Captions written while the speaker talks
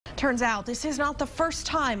Turns out this is not the first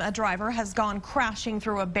time a driver has gone crashing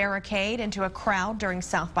through a barricade into a crowd during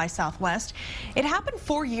South by Southwest. It happened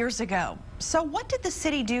 4 years ago. So what did the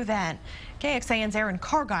city do then? KXAN's Erin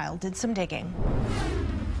Cargile did some digging.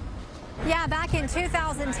 Yeah, back in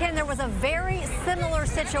 2010, there was a very similar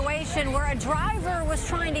situation where a driver was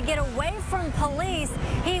trying to get away from police.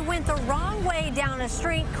 He went the wrong way down a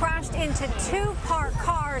street, crashed into two parked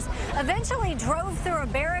cars, eventually drove through a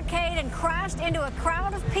barricade and crashed into a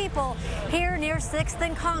crowd of people here near 6th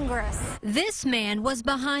and Congress. This man was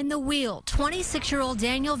behind the wheel, 26-year-old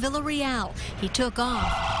Daniel Villarreal. He took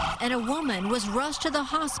off, and a woman was rushed to the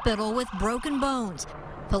hospital with broken bones.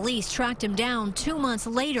 Police tracked him down 2 months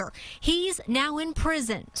later. He's now in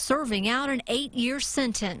prison, serving out an 8-year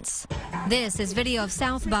sentence. This is video of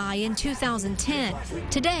South by in 2010.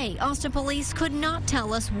 Today, Austin police could not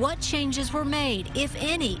tell us what changes were made, if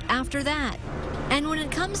any, after that. And when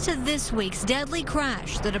it comes to this week's deadly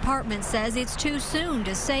crash, the department says it's too soon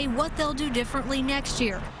to say what they'll do differently next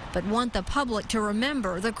year, but want the public to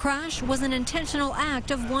remember the crash was an intentional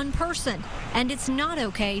act of one person, and it's not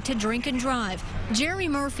okay to drink and drive. Jerry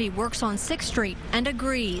Murphy works on 6th Street and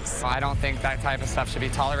agrees. I don't think that type of stuff should be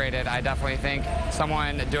tolerated. I definitely think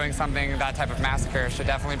someone doing something, that type of massacre, should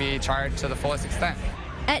definitely be charged to the fullest extent.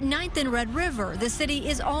 At 9th and Red River, the city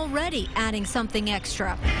is already adding something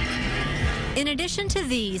extra. In addition to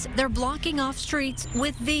these, they're blocking off streets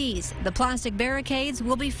with these. The plastic barricades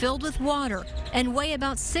will be filled with water and weigh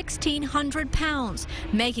about 1,600 pounds,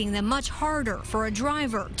 making them much harder for a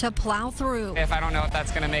driver to plow through. I don't know if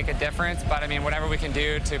that's going to make a difference, but I mean, whatever we can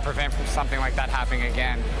do to prevent from something like that happening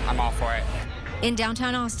again, I'm all for it. In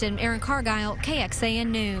downtown Austin, Erin Cargile, KXAN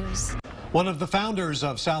News. One of the founders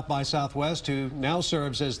of South by Southwest, who now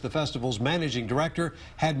serves as the festival's managing director,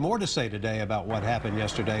 had more to say today about what happened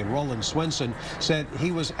yesterday. Roland Swenson said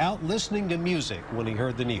he was out listening to music when he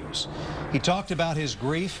heard the news. He talked about his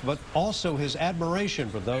grief, but also his admiration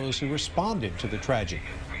for those who responded to the tragedy.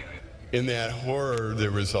 In that horror,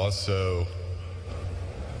 there was also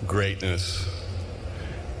greatness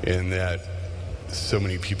in that so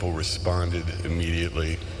many people responded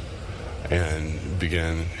immediately and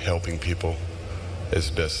began helping people as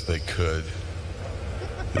best they could.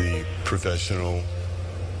 The professional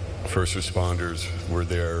first responders were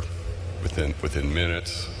there within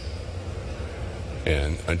minutes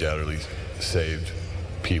and undoubtedly saved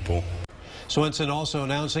people. Swenson also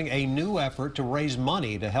announcing a new effort to raise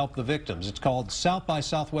money to help the victims. It's called South by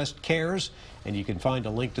Southwest Cares, and you can find a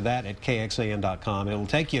link to that at KXAN.com. It'll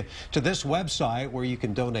take you to this website where you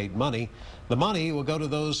can donate money. The money will go to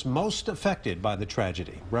those most affected by the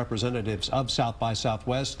tragedy. Representatives of South by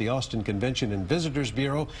Southwest, the Austin Convention and Visitors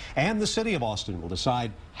Bureau, and the City of Austin will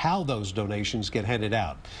decide how those donations get handed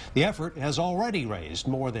out. The effort has already raised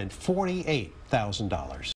more than $48,000.